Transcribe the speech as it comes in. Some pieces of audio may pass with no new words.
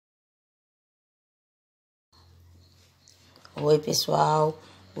Oi, pessoal.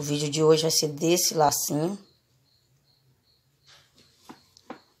 O vídeo de hoje vai ser desse lacinho.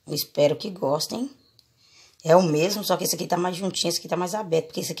 Espero que gostem. É o mesmo, só que esse aqui tá mais juntinho, esse aqui tá mais aberto,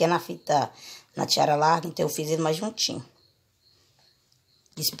 porque esse aqui é na fita, na tiara larga, então eu fiz ele mais juntinho.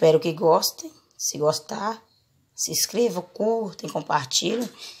 Espero que gostem. Se gostar, se inscreva, curtem, compartilhem.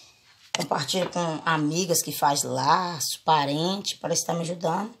 Compartilha com amigas que faz laço, parente, para estar me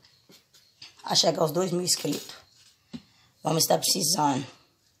ajudando a chegar aos 2.000 inscritos. Vamos estar precisando.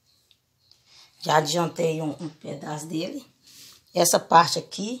 Já adiantei um pedaço dele. Essa parte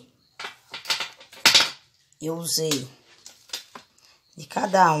aqui, eu usei de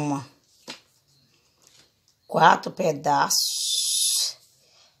cada uma 4 pedaços.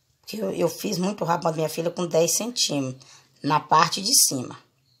 Porque eu fiz muito rápido para minha filha com 10 centímetros. Na parte de cima,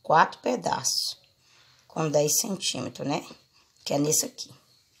 4 pedaços com 10 centímetros, né? Que é nesse aqui.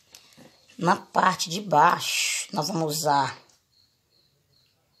 Na parte de baixo, nós vamos usar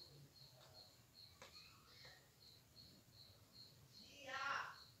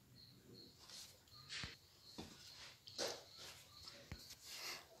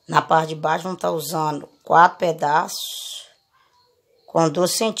na parte de baixo, vamos estar usando 4 pedaços com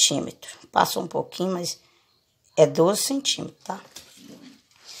 12 centímetros. Passou um pouquinho, mas é 12 centímetros, tá?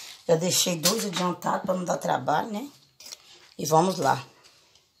 Eu deixei 2 adiantados para não dar trabalho, né? E vamos lá.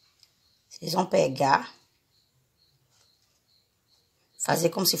 Vocês vão pegar, fazer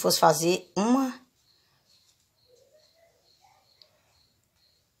como se fosse fazer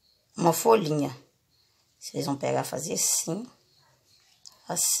uma folhinha. Vocês vão pegar, fazer assim,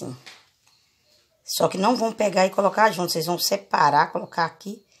 assim. Só que não vão pegar e colocar junto, vocês vão separar, colocar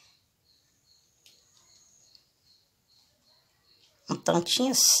aqui um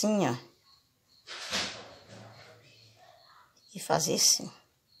tantinho assim, ó. E fazer assim.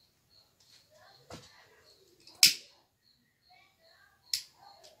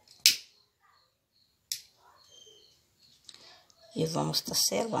 E vamos estar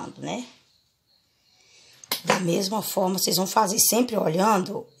selando, né? Da mesma forma, vocês vão fazer sempre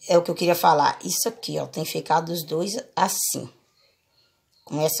olhando, é o que eu queria falar. Isso aqui, ó, tem ficado os dois assim.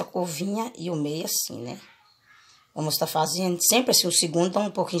 Com essa curvinha e o meio assim, né? Vamos estar fazendo sempre assim, o segundo dá um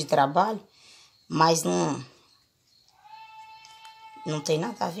pouquinho de trabalho, mas não tem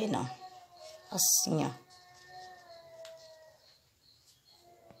nada a ver, não. Assim, ó.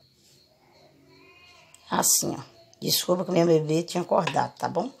 Assim, ó. Desculpa que minha bebê tinha acordado, tá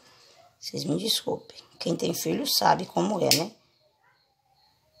bom? Vocês me desculpem. Quem tem filho sabe como é, né?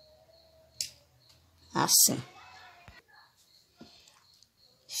 Assim.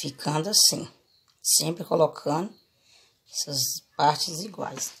 Ficando assim. Sempre colocando essas partes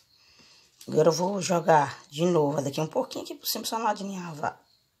iguais. Agora eu vou jogar de novo daqui um pouquinho aqui por cima, só não alinhavar.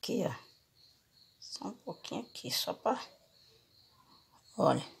 Aqui, ó. Só um pouquinho aqui, só pra...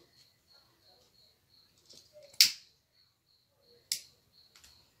 Olha.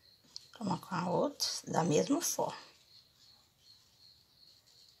 Toma com a outra, da mesma forma.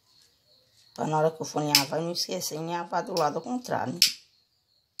 Pra na hora que eu for alinhavar, eu não esquecer de alinhavar do lado ao contrário, né?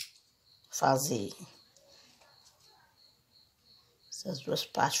 Fazer essas duas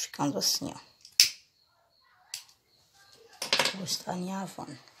partes ficando assim, ó. Vou estar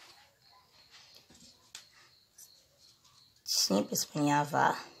alinhavando. Simples para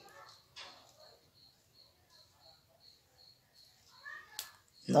alinhavar.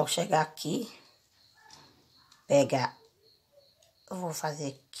 Logo chegar aqui, pegar, eu vou fazer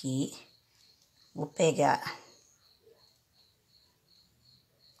aqui, vou pegar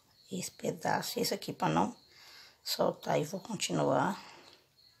esse pedaço, esse aqui para não soltar e vou continuar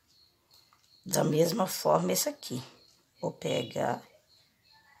da mesma forma esse aqui. Vou pegar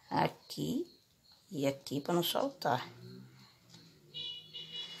aqui e aqui para não soltar.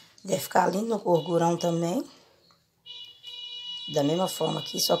 Deve ficar lindo no gorgurão também. Da mesma forma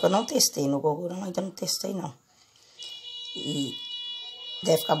aqui, só que eu não testei no gorgurão, ainda não testei não. E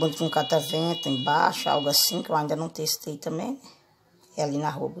deve ficar bonito com catavento embaixo, algo assim, que eu ainda não testei também. É ali na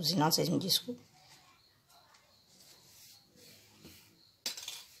rua buzinando, vocês me desculpem.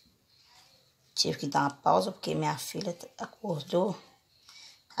 Tive que dar uma pausa porque minha filha acordou.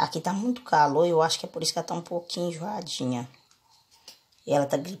 Aqui tá muito calor, eu acho que é por isso que ela tá um pouquinho enjoadinha. E ela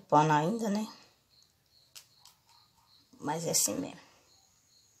tá gripando ainda, né? Mas é assim mesmo.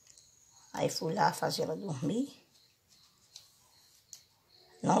 Aí fui lá fazer ela dormir.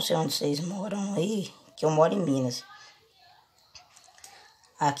 Não sei onde vocês moram aí, que eu moro em Minas.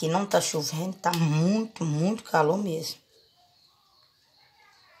 Aqui não tá chovendo, tá muito, muito calor mesmo.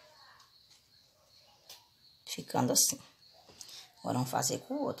 Ficando assim. Agora vamos fazer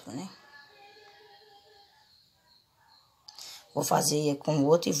com o outro, né? Vou fazer com o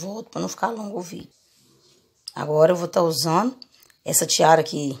outro e volto para não ficar longo o vídeo. Agora eu vou estar usando essa tiara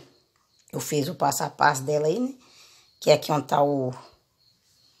que eu fiz o passo a passo dela aí, né? Que é aqui onde tá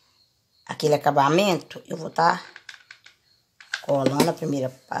aquele acabamento. Eu vou estar colando a primeira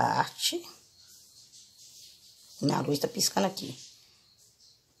parte. Minha luz tá piscando aqui.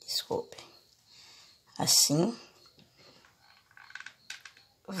 Desculpe. Assim.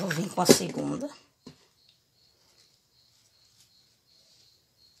 Eu vou vir com a segunda.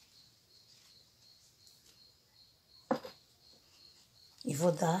 E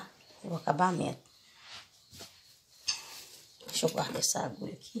vou dar o acabamento. Deixa eu guardar essa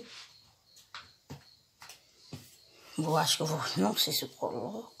agulha aqui. Acho que eu vou... Não sei se eu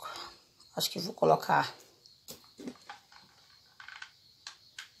coloco. Acho que eu vou colocar...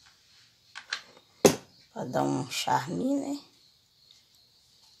 Pra dar um charme, né?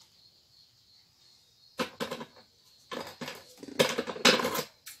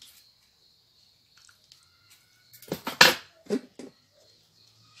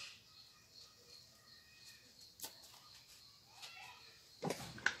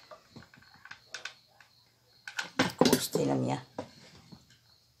 Gostei na minha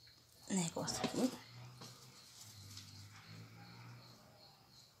negócio aqui.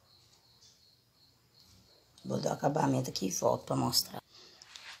 Vou dar o acabamento aqui e volto pra mostrar.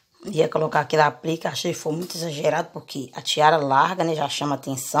 Ia colocar aquele aplique, achei que foi muito exagerado, porque a tiara larga, né, já chama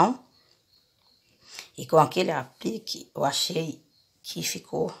atenção. E com aquele aplique, eu achei que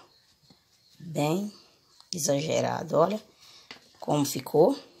ficou bem exagerado. Olha como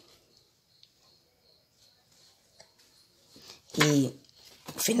ficou. E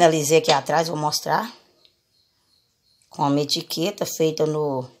finalizei aqui atrás, vou mostrar. Com uma etiqueta feita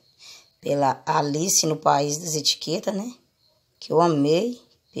pela Alice no País das Etiquetas, né? Que eu amei,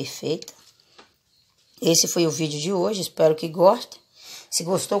 perfeita. Esse foi o vídeo de hoje, espero que gostem. Se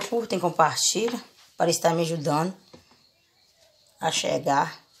gostou, curtem, compartilha, para estar me ajudando a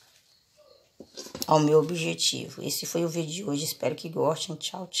chegar ao meu objetivo. Esse foi o vídeo de hoje, espero que gostem.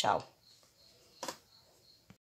 Tchau, tchau.